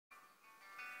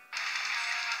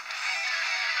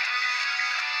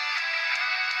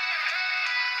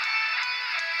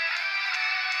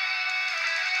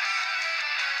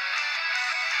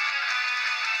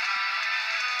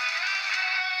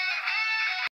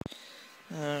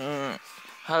Uh,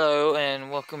 Hello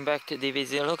and welcome back to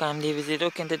DBZ Look. I'm DBZ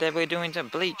Look, and today we're doing some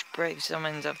Bleach Brave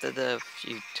Summons after the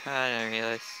few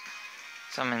tireless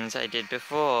summons I did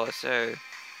before. So,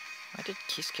 why did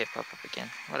Kiss Kit pop up again?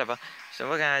 Whatever. So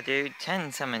we're gonna do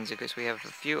 10 summons because we have a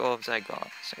few orbs I got.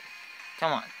 So,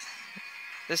 come on.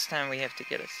 This time we have to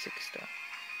get a 6-star.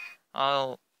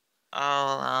 I'll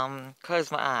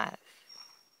close my eyes.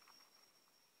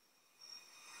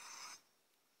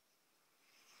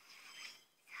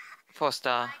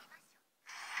 Four-star.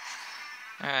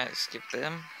 Alright, skip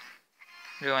them.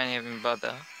 We won't even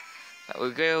bother. But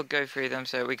we'll go through them.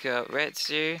 So we got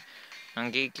Retsu,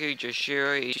 Rangiku,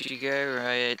 Joshua, Ichigo,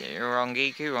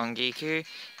 Rangiku,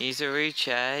 Izuru,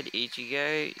 Chad,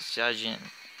 Ichigo, Sajin.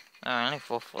 Oh, only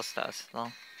 4 stars.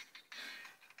 Lol.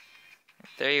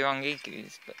 3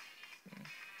 Rangikus, but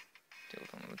 2 of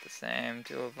them were the same.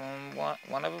 2 of them,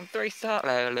 one of them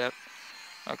 3-star.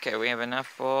 Okay, we have enough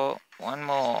for one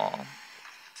more.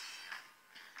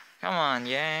 Come on,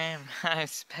 yeah.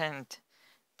 I've spent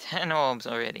 10 orbs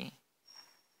already.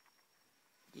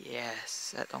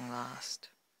 Yes, at long last.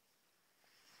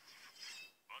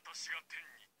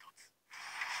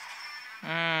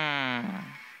 Mmm.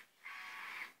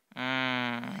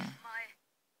 Mmm.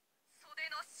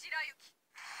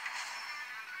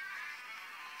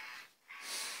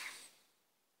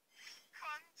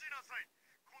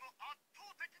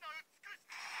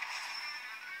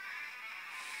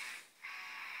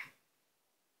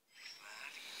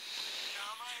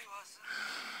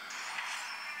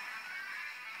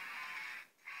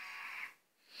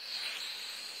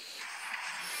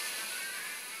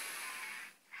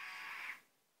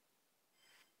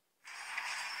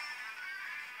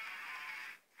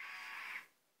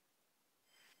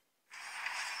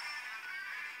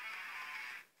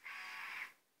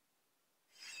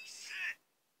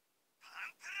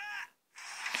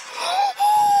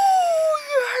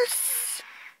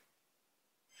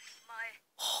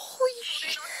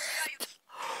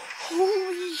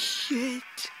 Holy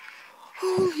shit!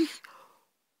 Holy...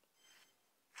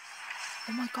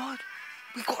 Oh my god!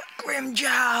 We got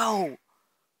Grimjow!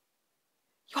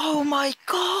 Oh my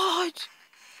god!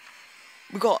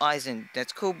 We got Aizen,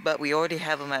 that's cool, but we already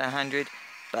have him at 100.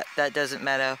 But that doesn't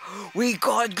matter. We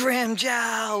got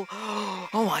Grimjow! Oh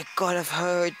my god, I've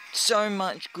heard so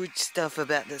much good stuff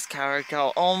about this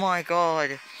character. Oh my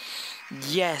god.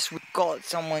 Yes, we got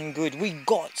someone good. We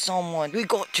got someone. We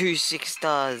got 2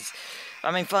 6-stars.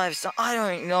 I mean 5-star. I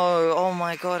don't know. Oh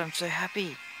my god, I'm so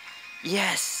happy.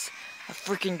 Yes, a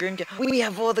freaking Grimjow. We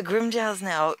have all the Grimjows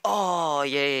now. Oh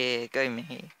yeah, go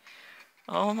me.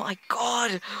 Oh my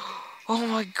god. Oh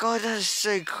my god, that is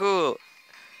so cool.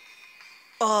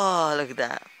 Oh, look at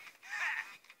that.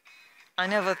 I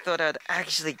never thought I'd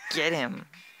actually get him.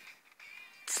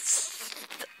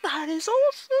 That is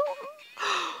awesome.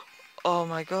 Oh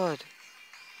my god.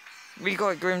 We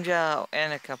got Grimjow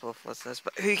and a couple of 4-stars,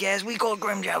 but who cares? We got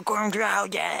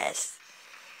Grimjow, yes!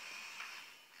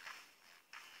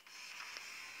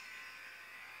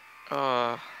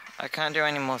 Oh, I can't do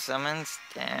any more summons?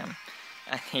 Damn.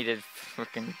 I needed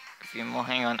freaking a few more.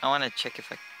 Hang on, I want to check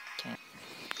if I can.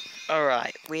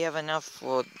 Alright, we have enough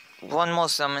for 1 more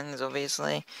summons,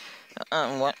 obviously.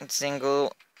 1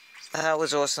 single. That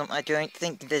was awesome. I don't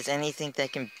think there's anything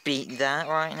that can beat that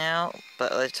right now,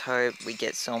 but let's hope we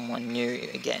get someone new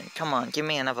again. Come on, give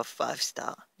me another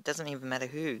 5-star. It doesn't even matter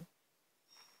who.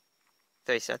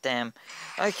 3-star, damn.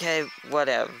 Okay,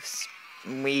 whatever.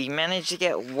 We managed to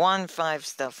get 1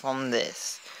 5-star from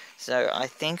this. So I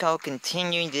think I'll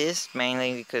continue this,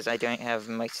 mainly because I don't have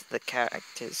most of the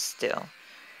characters still.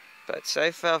 But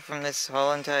so far from this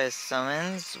whole entire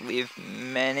summons, we've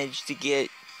managed to get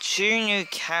 2 new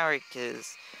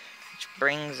characters, which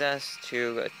brings us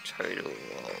to a total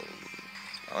of,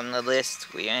 on the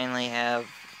list we only have,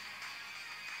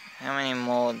 how many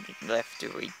more left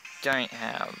do we don't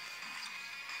have?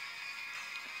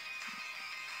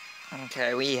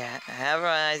 Okay, we have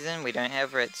Aizen, we don't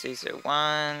have Retsu, so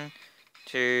 1,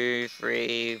 2,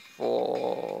 3,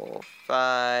 4,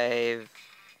 5,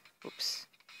 oops,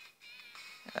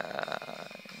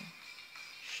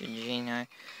 Shijino.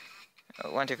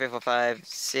 1, 2, 3, 4, 5,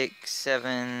 6,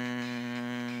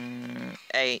 7,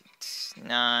 8,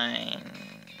 9,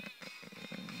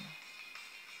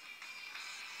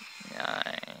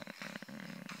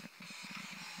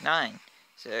 9.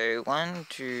 So 1,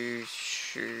 2,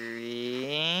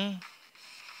 3,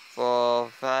 4,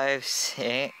 5,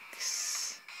 6,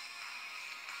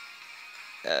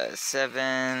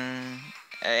 7,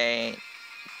 8,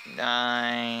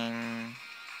 9.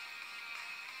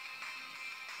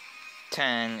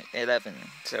 10, 11.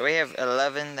 So we have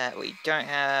 11 that we don't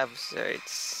have, so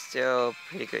it's still a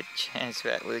pretty good chance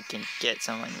that we can get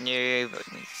someone new, but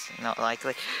it's not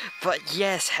likely. But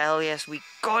yes, hell yes, we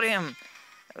got him!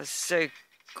 That was so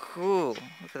cool.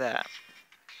 Look at that.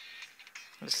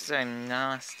 It was so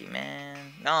nasty, man.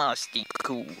 Nasty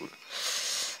cool.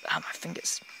 Ah, my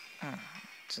fingers.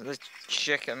 So let's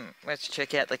check them. Let's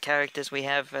check out the characters we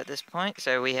have at this point.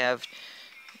 So we have,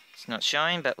 it's not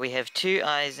showing, but we have 2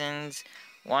 Aizens,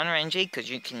 1 Renji, because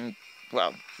you can,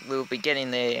 well, we'll be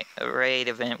getting the raid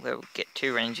event where we'll get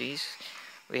 2 Renjis.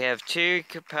 We have 2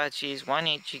 Kapachis, 1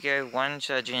 Ichigo, 1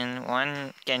 Shojin,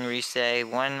 1 Genryusei,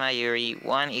 1 Mayuri,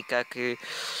 1 Ikaku,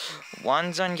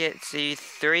 1 Zangetsu,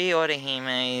 3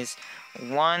 Odahimes,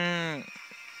 1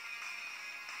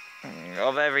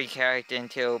 of every character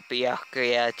until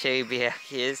Byakuya, 2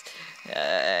 Byakuyas,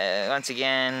 once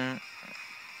again,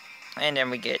 and then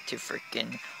we get to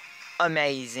freaking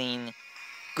amazing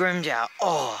Grimjow.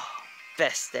 Oh,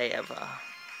 best day ever.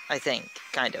 I think,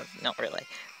 kind of, not really.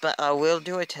 But I will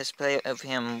do a test play of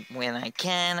him when I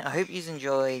can. I hope you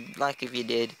enjoyed, like if you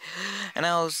did, and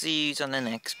I'll see you on the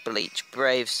next Bleach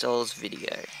Brave Souls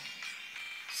video.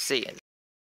 See ya.